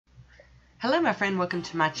Hello my friend, welcome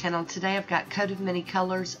to my channel. Today I've got Coat of Many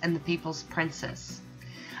Colors and the People's Princess.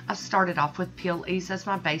 I've started off with Peeleze as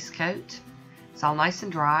my base coat. It's all nice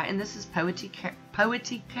and dry, and this is Poety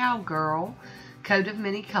Cowgirl, Coat of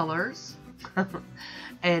Many Colors,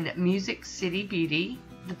 and Music City Beauty,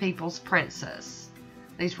 the People's Princess.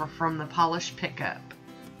 These were from the Polish Pickup.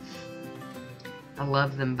 I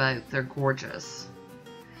love them both, they're gorgeous.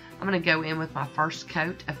 I'm going to go in with my first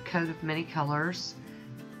coat of Coat of Many Colors.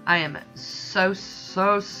 I am so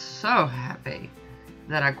happy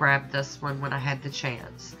that I grabbed this one when I had the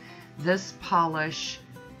chance. This polish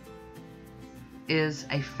is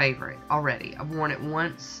a favorite already. I've worn it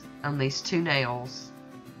once on these two nails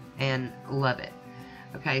and love it.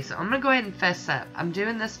 Okay, so I'm going to go ahead and fess up. I'm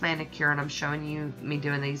doing this manicure and I'm showing you me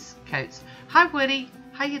doing these coats. Hi Woody,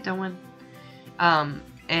 how you doing?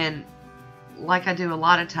 And like I do a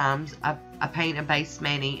lot of times, I paint a base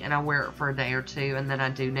mani and I wear it for a day or two, and then I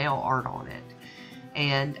do nail art on it.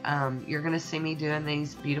 And you're going to see me doing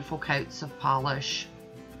these beautiful coats of polish.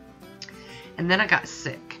 And then I got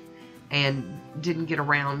sick and didn't get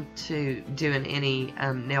around to doing any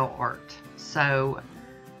nail art. So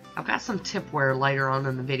I've got some tipware later on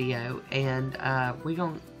in the video, and we're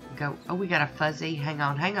going to go, oh, we got a fuzzy. Hang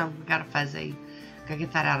on, we got a fuzzy. Gotta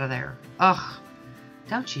get that out of there. Ugh.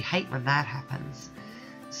 Don't you hate when that happens?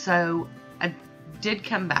 So I did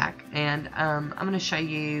come back, and I'm going to show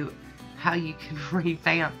you how you can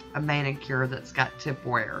revamp a manicure that's got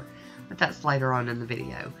tipware, but that's later on in the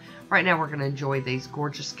video. Right now we're going to enjoy these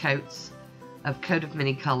gorgeous coats of Coat of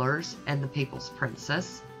Many Colors and the People's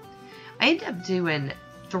Princess. I ended up doing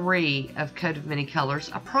 3 of Coat of Many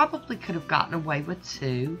Colors. I probably could have gotten away with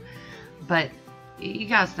 2, but you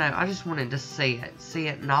guys know, I just wanted to see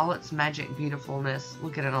it in all its magic beautifulness.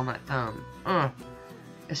 Look at it on that thumb.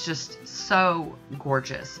 It's just so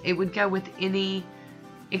gorgeous. It would go with any,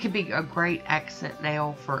 it could be a great accent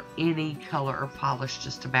nail for any color of polish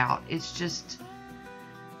just about. It's just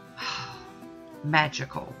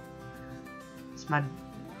magical. It's my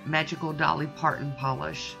magical Dolly Parton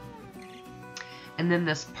polish. And then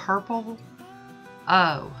this purple,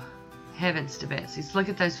 oh, heavens to Betsy's. Look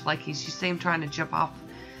at those flakies. You see them trying to jump off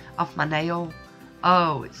my nail?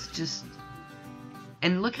 Oh, it's just...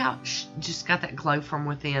 And look how just got that glow from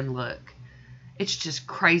within, look. It's just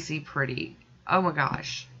crazy pretty. Oh my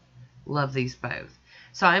gosh. Love these both.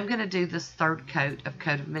 So I'm going to do this third coat of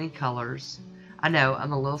Coat of Many Colors. I know,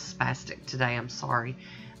 I'm a little spastic today. I'm sorry.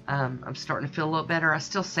 I'm starting to feel a little better. I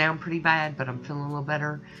still sound pretty bad, but I'm feeling a little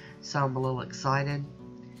better. So I'm a little excited.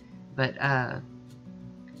 But,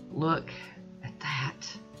 look at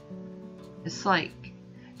that. It's like,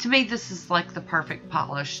 to me this is like the perfect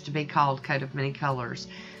polish to be called Coat of Many Colors.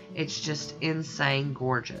 It's just insane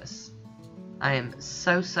gorgeous. I am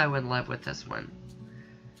so in love with this one.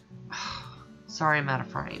 Sorry I'm out of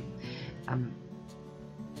frame. I'm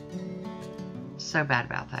so bad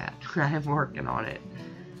about that. I am working on it.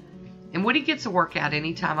 And Woody gets a workout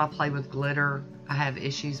anytime I play with glitter. I have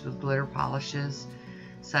issues with glitter polishes.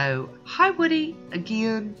 So, hi Woody,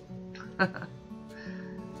 again. So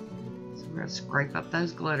we're going to scrape up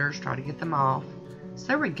those glitters, try to get them off. So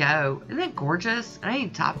there we go. Isn't that gorgeous? I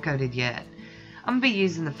ain't top coated yet. I'm going to be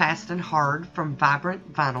using the Fast and Hard from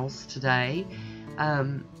Vibrant Vinyls today.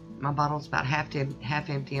 My bottle's about half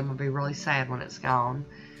empty. I'm going to be really sad when it's gone.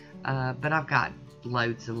 But I've got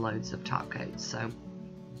loads and loads of top coats. So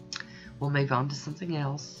we'll move on to something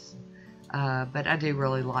else. But I do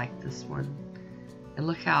really like this one. And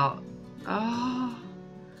look how, oh,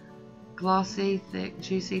 glossy, thick,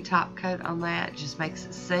 juicy top coat on that. Just makes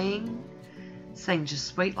it sing just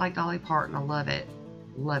sweet like Dolly Parton. I love it.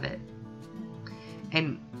 Love it.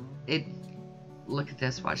 And it, look at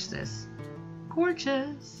this, watch this.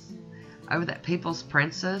 Gorgeous. Over that People's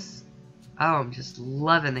Princess. Oh, I'm just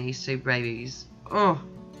loving these two babies. Oh,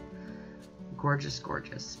 gorgeous,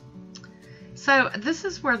 gorgeous. So this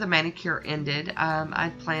is where the manicure ended.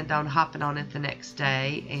 I planned on hopping on it the next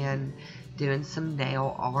day and doing some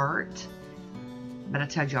nail art, but I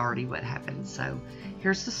told you already what happened. So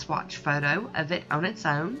here's the swatch photo of it on its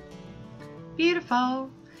own.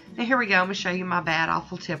 Beautiful. Now here we go. I'm going to show you my bad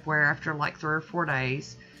awful tipware after like 3 or 4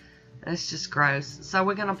 days. It's just gross. So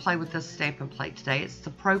we're going to play with this stamping plate today. It's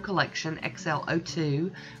the Pro Collection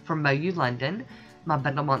XL02 from MoU London. My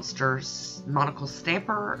Bundle Monsters monocle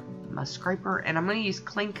stamper, my scraper, and I'm going to use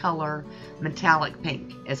Clean Color Metallic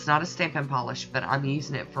Pink. It's not a stamping polish, but I'm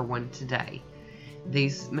using it for one today.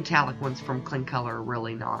 These metallic ones from Clean Color are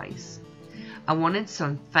really nice. I wanted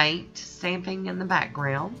some faint stamping in the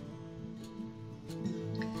background.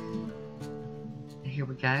 Here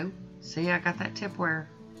we go. See, I got that tipware.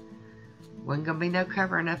 Wasn't going to be no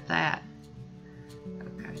covering up that.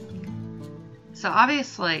 So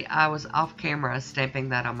obviously I was off camera stamping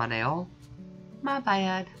that on my nail. My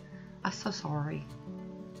bad. I'm so sorry.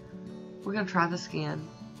 We're going to try this again.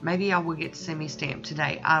 Maybe y'all will get to see me stamp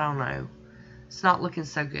today. I don't know. It's not looking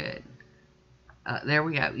so good. There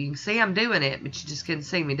we go. You can see I'm doing it, but you just couldn't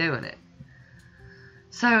see me doing it.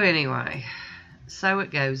 So anyway, so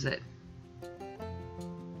it goes it.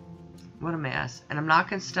 What a mess. And I'm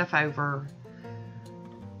knocking stuff over.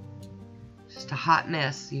 Just a hot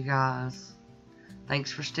mess, you guys.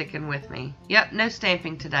 Thanks for sticking with me. Yep, no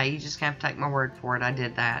stamping today. You just have to take my word for it. I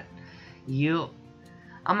did that. Yup.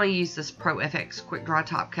 I'm going to use this Pro FX Quick Dry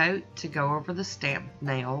Top Coat to go over the stamped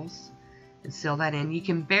nails and seal that in. You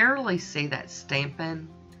can barely see that stamping,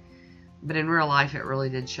 but in real life it really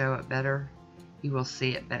did show it better. You will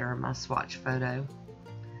see it better in my swatch photo.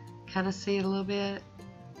 Kind of see it a little bit.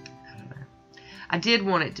 I don't know. I did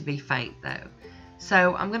want it to be faint though.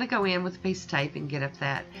 So I'm going to go in with a piece of tape and get up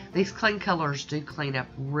that. These clean colors do clean up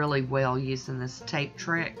really well using this tape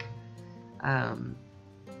trick.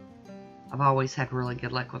 I've always had really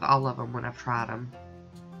good luck with all of them when I've tried them.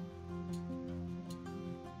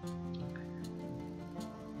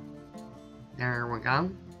 There we go.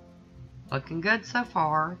 Looking good so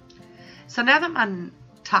far. So now that my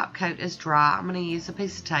top coat is dry, I'm going to use a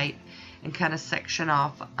piece of tape and kind of section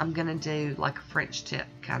off. I'm going to do like a French tip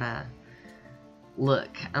kind of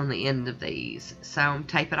look on the end of these. So I'm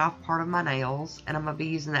taping off part of my nails, and I'm going to be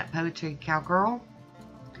using that Poetry Cowgirl.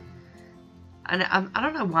 And I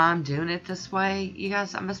don't know why I'm doing it this way. You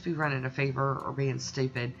guys, I must be running a fever or being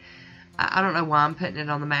stupid. I don't know why I'm putting it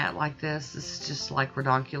on the mat like this. This is just like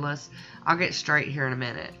redonkulous. I'll get straight here in a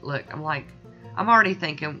minute. Look, I'm already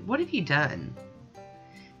thinking, what have you done?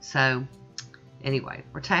 So, anyway,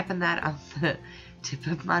 we're tapping that on the tip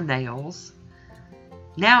of my nails.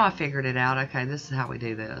 Now I figured it out. Okay, this is how we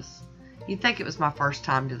do this. You'd think it was my first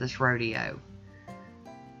time to this rodeo.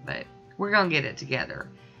 But we're going to get it together.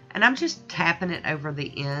 And I'm just tapping it over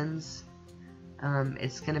the ends.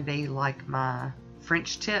 It's going to be like my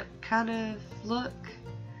French tip kind of look.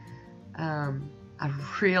 I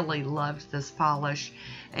really loved this polish.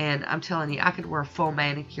 And I'm telling you, I could wear a full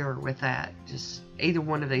manicure with that. Just either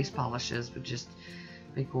one of these polishes would just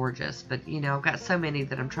be gorgeous. But, you know, I've got so many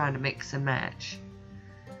that I'm trying to mix and match.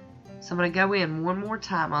 So I'm going to go in one more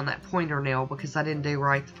time on that pointer nail because I didn't do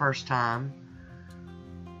right the first time.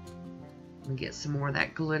 And get some more of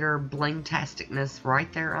that glitter bling-tasticness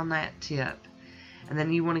right there on that tip. And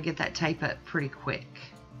then you want to get that tape up pretty quick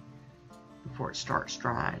before it starts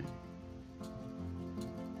drying.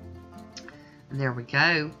 And there we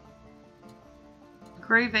go.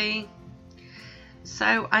 Groovy.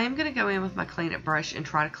 So I am going to go in with my cleanup brush and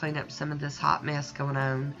try to clean up some of this hot mess going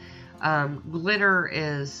on. Glitter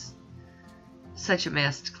is such a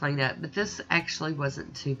mess to clean up, but this actually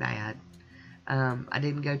wasn't too bad. I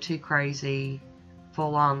didn't go too crazy,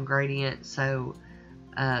 full on gradient, so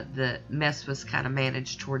the mess was kind of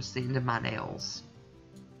managed towards the end of my nails.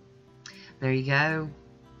 There you go.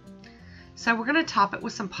 So we're going to top it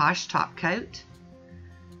with some Poshe top coat.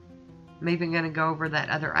 I'm even going to go over that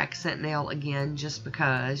other accent nail again just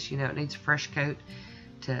because, you know, it needs a fresh coat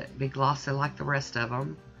to be glossy like the rest of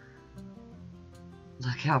them.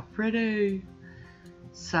 Look how pretty.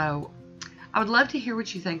 So I would love to hear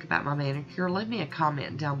what you think about my manicure. Leave me a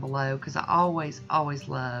comment down below because I always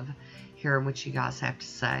love hearing what you guys have to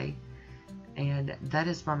say. And that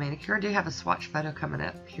is my manicure. I do have a swatch photo coming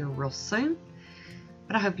up here real soon.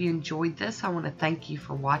 But I hope you enjoyed this. I want to thank you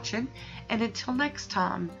for watching. And until next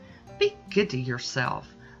time, be good to yourself.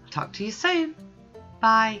 I'll talk to you soon.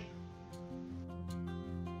 Bye.